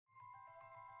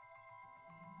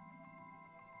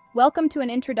Welcome to an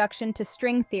introduction to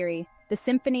string theory, the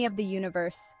symphony of the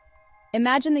universe.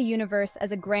 Imagine the universe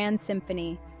as a grand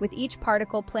symphony, with each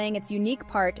particle playing its unique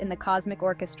part in the cosmic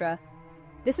orchestra.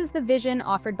 This is the vision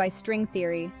offered by string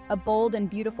theory, a bold and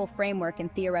beautiful framework in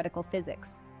theoretical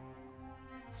physics.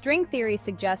 String theory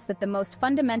suggests that the most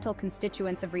fundamental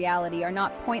constituents of reality are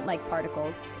not point-like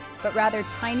particles, but rather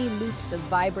tiny loops of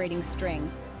vibrating string.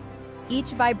 Each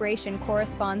vibration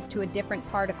corresponds to a different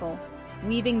particle,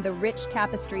 weaving the rich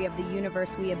tapestry of the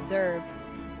universe we observe.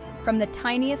 From the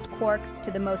tiniest quarks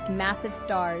to the most massive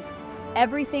stars,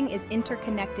 everything is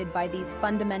interconnected by these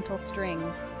fundamental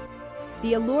strings.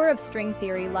 The allure of string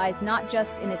theory lies not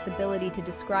just in its ability to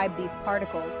describe these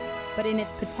particles, but in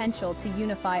its potential to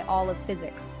unify all of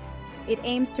physics. It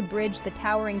aims to bridge the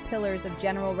towering pillars of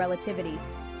general relativity,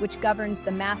 which governs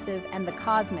the massive and the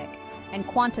cosmic, and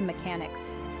quantum mechanics,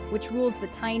 which rules the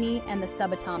tiny and the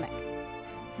subatomic.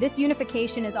 This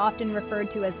unification is often referred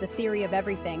to as the theory of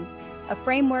everything, a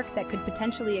framework that could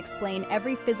potentially explain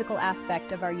every physical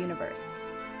aspect of our universe.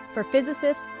 For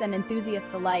physicists and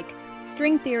enthusiasts alike,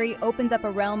 string theory opens up a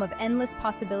realm of endless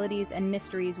possibilities and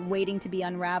mysteries waiting to be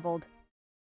unraveled.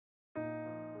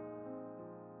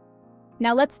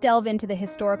 Now let's delve into the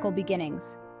historical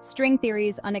beginnings, string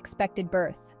theory's unexpected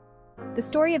birth. The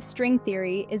story of string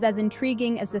theory is as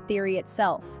intriguing as the theory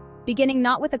itself, beginning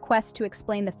not with a quest to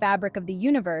explain the fabric of the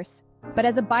universe, but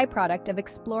as a byproduct of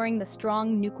exploring the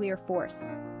strong nuclear force.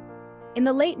 In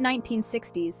the late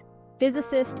 1960s,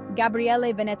 physicist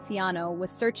Gabriele Veneziano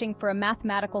was searching for a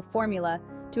mathematical formula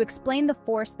to explain the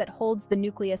force that holds the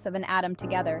nucleus of an atom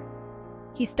together.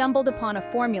 He stumbled upon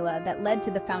a formula that led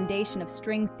to the foundation of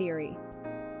string theory.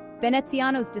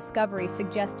 Veneziano's discovery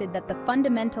suggested that the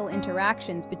fundamental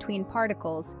interactions between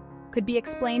particles could be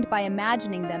explained by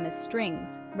imagining them as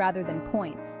strings rather than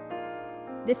points.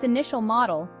 This initial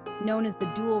model, known as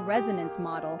the dual resonance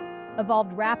model,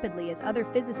 evolved rapidly as other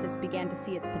physicists began to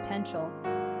see its potential.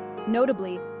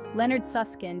 Notably, Leonard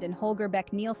Susskind and Holger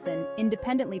Beck-Nielsen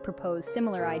independently proposed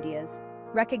similar ideas,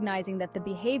 recognizing that the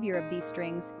behavior of these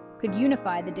strings could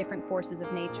unify the different forces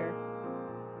of nature.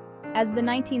 As the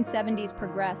 1970s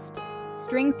progressed,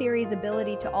 string theory's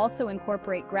ability to also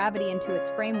incorporate gravity into its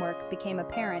framework became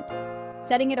apparent,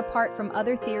 setting it apart from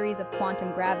other theories of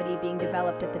quantum gravity being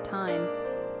developed at the time.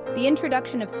 The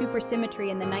introduction of supersymmetry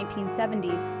in the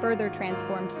 1970s further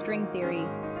transformed string theory.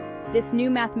 This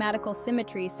new mathematical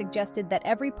symmetry suggested that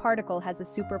every particle has a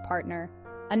superpartner,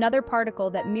 another particle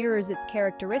that mirrors its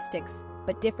characteristics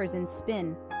but differs in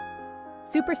spin.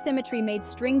 Supersymmetry made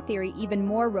string theory even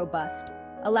more robust,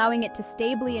 allowing it to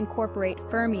stably incorporate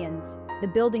fermions, the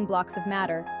building blocks of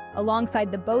matter,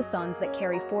 alongside the bosons that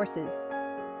carry forces.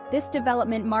 This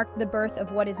development marked the birth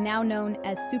of what is now known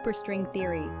as superstring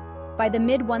theory. By the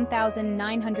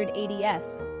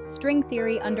mid-1980s, string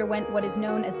theory underwent what is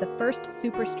known as the first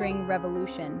superstring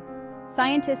revolution.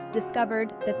 Scientists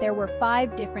discovered that there were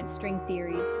 5 different string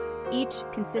theories, each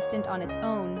consistent on its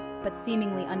own, but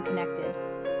seemingly unconnected.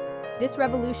 This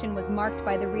revolution was marked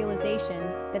by the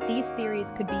realization that these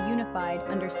theories could be unified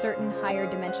under certain higher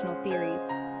dimensional theories,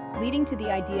 leading to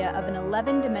the idea of an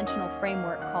 11-dimensional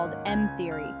framework called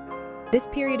M-theory. This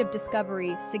period of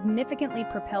discovery significantly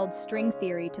propelled string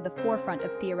theory to the forefront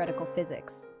of theoretical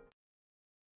physics.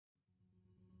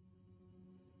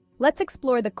 Let's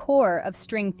explore the core of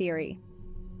string theory.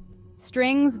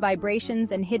 Strings,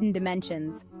 vibrations, and hidden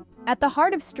dimensions. At the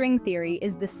heart of string theory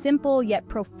is the simple yet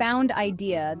profound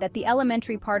idea that the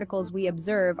elementary particles we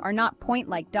observe are not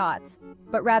point-like dots,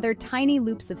 but rather tiny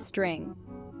loops of string.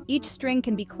 Each string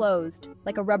can be closed,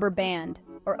 like a rubber band,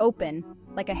 or open,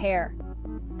 like a hair.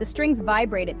 The strings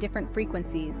vibrate at different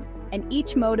frequencies, and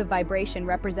each mode of vibration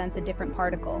represents a different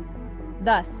particle.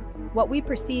 Thus, what we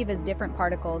perceive as different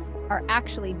particles are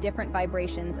actually different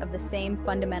vibrations of the same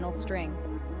fundamental string.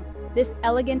 This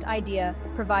elegant idea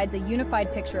provides a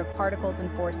unified picture of particles and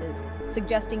forces,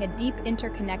 suggesting a deep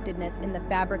interconnectedness in the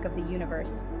fabric of the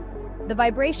universe. The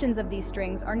vibrations of these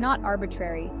strings are not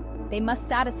arbitrary. They must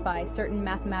satisfy certain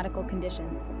mathematical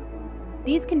conditions.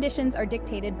 These conditions are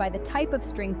dictated by the type of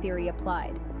string theory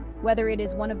applied, whether it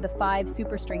is one of the 5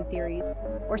 superstring theories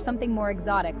or something more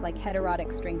exotic like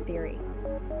heterotic string theory.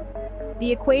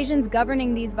 The equations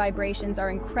governing these vibrations are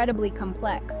incredibly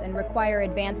complex and require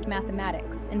advanced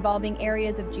mathematics, involving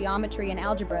areas of geometry and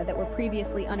algebra that were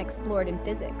previously unexplored in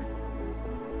physics.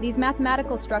 These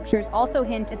mathematical structures also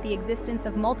hint at the existence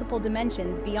of multiple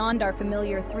dimensions beyond our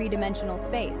familiar 3-dimensional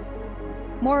space.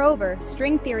 Moreover,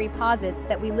 string theory posits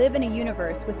that we live in a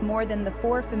universe with more than the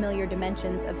 4 familiar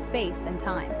dimensions of space and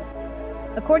time.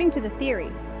 According to the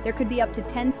theory, there could be up to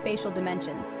 10 spatial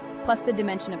dimensions, plus the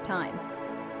dimension of time.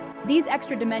 These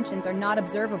extra dimensions are not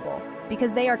observable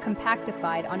because they are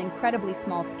compactified on incredibly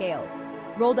small scales,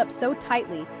 rolled up so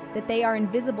tightly that they are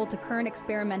invisible to current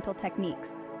experimental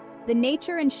techniques. The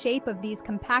nature and shape of these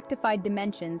compactified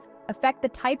dimensions affect the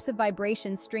types of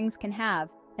vibrations strings can have,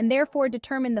 and therefore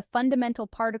determine the fundamental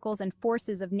particles and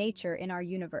forces of nature in our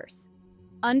universe.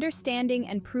 Understanding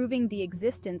and proving the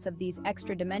existence of these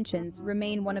extra dimensions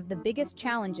remain one of the biggest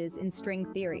challenges in string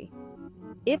theory.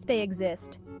 If they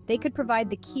exist, they could provide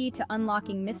the key to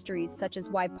unlocking mysteries such as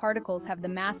why particles have the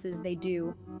masses they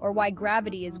do, or why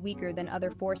gravity is weaker than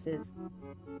other forces.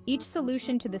 Each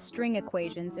solution to the string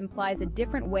equations implies a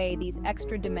different way these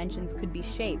extra dimensions could be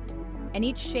shaped, and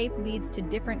each shape leads to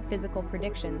different physical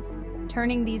predictions,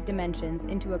 turning these dimensions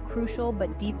into a crucial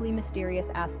but deeply mysterious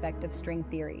aspect of string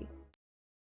theory.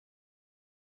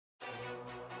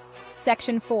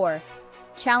 Section 4.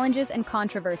 Challenges and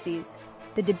Controversies.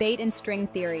 The debate in string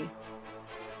theory.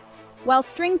 While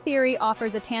string theory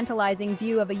offers a tantalizing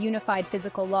view of a unified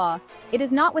physical law, it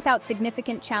is not without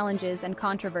significant challenges and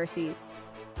controversies.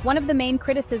 One of the main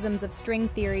criticisms of string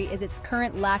theory is its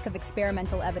current lack of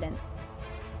experimental evidence.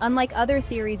 Unlike other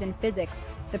theories in physics,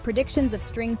 the predictions of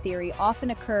string theory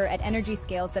often occur at energy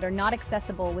scales that are not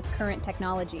accessible with current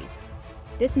technology.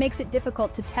 This makes it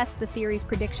difficult to test the theory's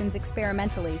predictions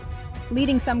experimentally,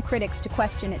 leading some critics to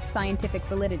question its scientific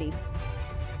validity.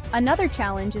 Another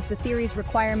challenge is the theory's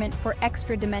requirement for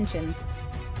extra dimensions.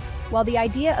 While the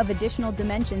idea of additional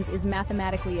dimensions is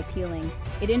mathematically appealing,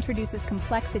 it introduces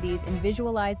complexities in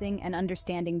visualizing and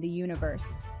understanding the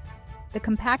universe. The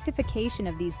compactification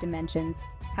of these dimensions,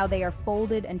 how they are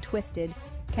folded and twisted,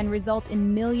 can result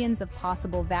in millions of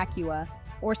possible vacua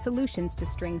or solutions to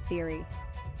string theory.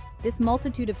 This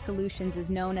multitude of solutions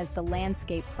is known as the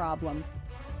landscape problem.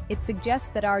 It suggests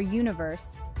that our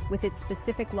universe, with its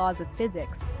specific laws of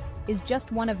physics, is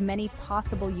just one of many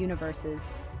possible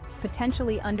universes,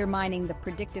 potentially undermining the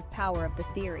predictive power of the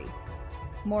theory.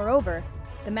 Moreover,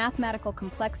 the mathematical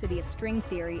complexity of string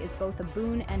theory is both a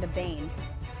boon and a bane.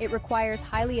 It requires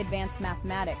highly advanced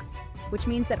mathematics, which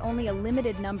means that only a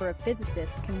limited number of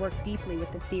physicists can work deeply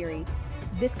with the theory.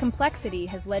 This complexity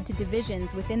has led to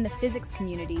divisions within the physics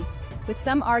community, with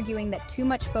some arguing that too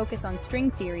much focus on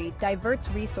string theory diverts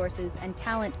resources and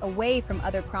talent away from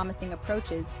other promising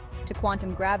approaches to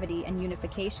quantum gravity and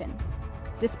unification.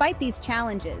 Despite these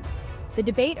challenges, the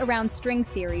debate around string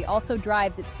theory also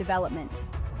drives its development.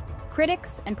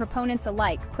 Critics and proponents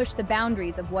alike push the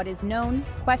boundaries of what is known,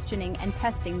 questioning and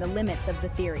testing the limits of the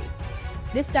theory.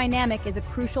 This dynamic is a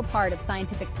crucial part of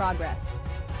scientific progress.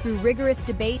 Through rigorous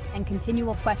debate and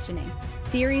continual questioning,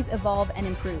 theories evolve and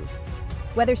improve.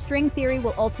 Whether string theory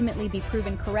will ultimately be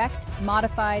proven correct,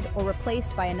 modified, or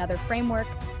replaced by another framework,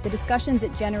 the discussions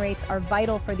it generates are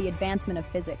vital for the advancement of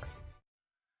physics.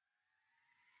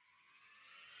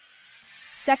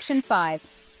 Section 5.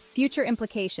 Future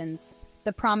Implications.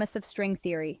 The Promise of String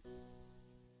Theory.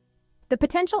 The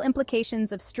potential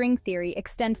implications of string theory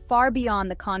extend far beyond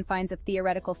the confines of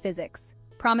theoretical physics,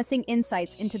 promising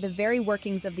insights into the very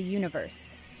workings of the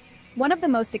universe. One of the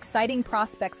most exciting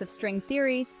prospects of string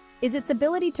theory is its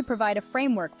ability to provide a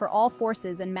framework for all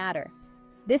forces and matter.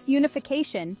 This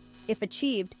unification, if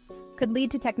achieved, could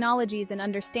lead to technologies and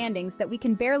understandings that we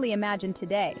can barely imagine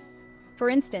today. For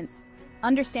instance,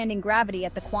 understanding gravity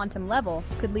at the quantum level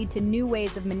could lead to new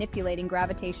ways of manipulating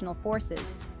gravitational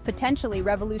forces, potentially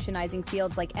revolutionizing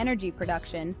fields like energy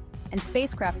production and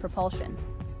spacecraft propulsion.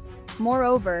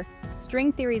 Moreover,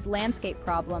 string theory's landscape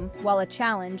problem, while a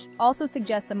challenge, also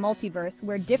suggests a multiverse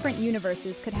where different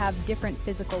universes could have different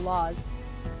physical laws.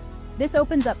 This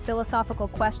opens up philosophical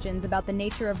questions about the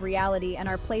nature of reality and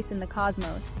our place in the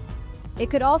cosmos. It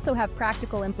could also have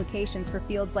practical implications for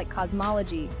fields like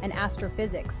cosmology and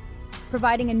astrophysics,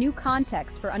 providing a new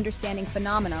context for understanding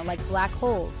phenomena like black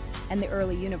holes and the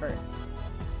early universe.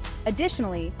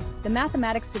 Additionally, the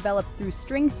mathematics developed through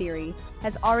string theory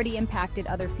has already impacted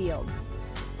other fields.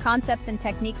 Concepts and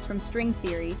techniques from string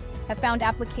theory have found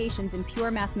applications in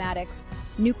pure mathematics,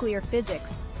 nuclear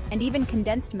physics, and even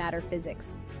condensed matter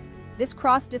physics. This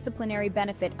cross-disciplinary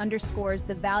benefit underscores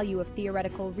the value of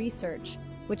theoretical research,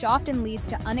 which often leads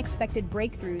to unexpected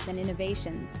breakthroughs and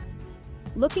innovations.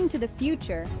 Looking to the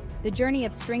future, the journey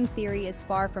of string theory is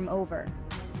far from over.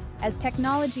 As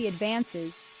technology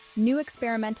advances, new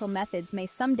experimental methods may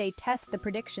someday test the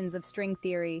predictions of string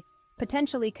theory,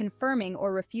 potentially confirming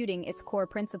or refuting its core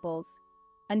principles.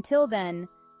 Until then,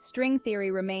 string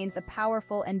theory remains a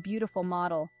powerful and beautiful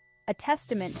model, a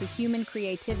testament to human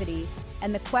creativity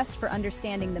and the quest for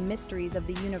understanding the mysteries of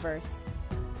the universe.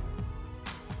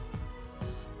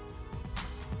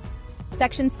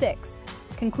 Section 6.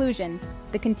 Conclusion.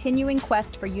 The continuing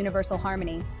quest for universal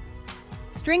harmony.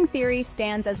 String theory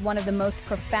stands as one of the most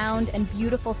profound and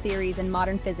beautiful theories in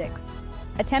modern physics,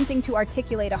 attempting to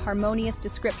articulate a harmonious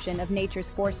description of nature's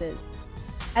forces.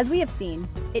 As we have seen,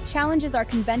 it challenges our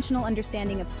conventional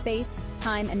understanding of space,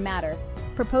 time, and matter,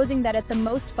 proposing that at the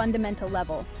most fundamental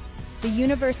level, the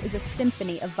universe is a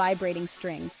symphony of vibrating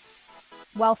strings.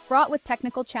 While fraught with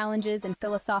technical challenges and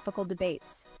philosophical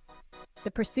debates,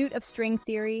 the pursuit of string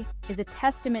theory is a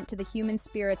testament to the human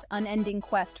spirit's unending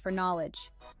quest for knowledge.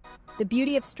 The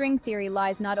beauty of string theory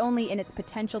lies not only in its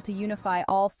potential to unify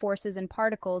all forces and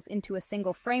particles into a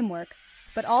single framework,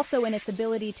 but also in its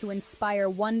ability to inspire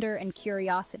wonder and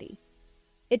curiosity.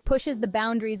 It pushes the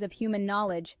boundaries of human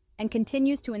knowledge and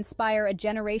continues to inspire a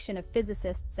generation of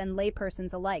physicists and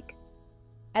laypersons alike.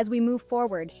 As we move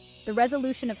forward, the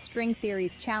resolution of string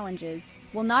theory's challenges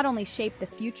will not only shape the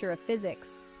future of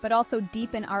physics, but also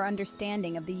deepen our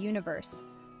understanding of the universe.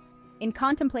 In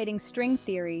contemplating string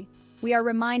theory, we are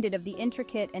reminded of the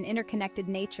intricate and interconnected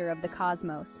nature of the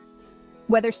cosmos.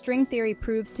 Whether string theory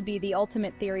proves to be the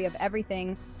ultimate theory of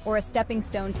everything or a stepping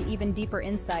stone to even deeper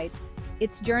insights,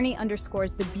 its journey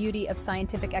underscores the beauty of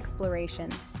scientific exploration.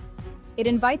 It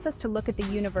invites us to look at the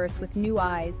universe with new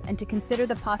eyes and to consider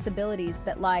the possibilities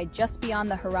that lie just beyond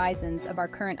the horizons of our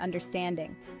current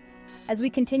understanding. As we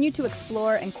continue to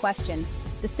explore and question,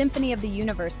 the symphony of the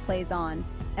universe plays on,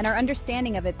 and our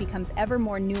understanding of it becomes ever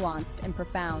more nuanced and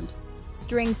profound.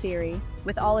 String theory,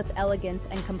 with all its elegance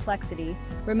and complexity,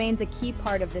 remains a key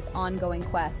part of this ongoing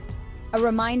quest, a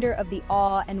reminder of the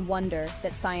awe and wonder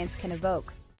that science can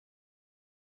evoke.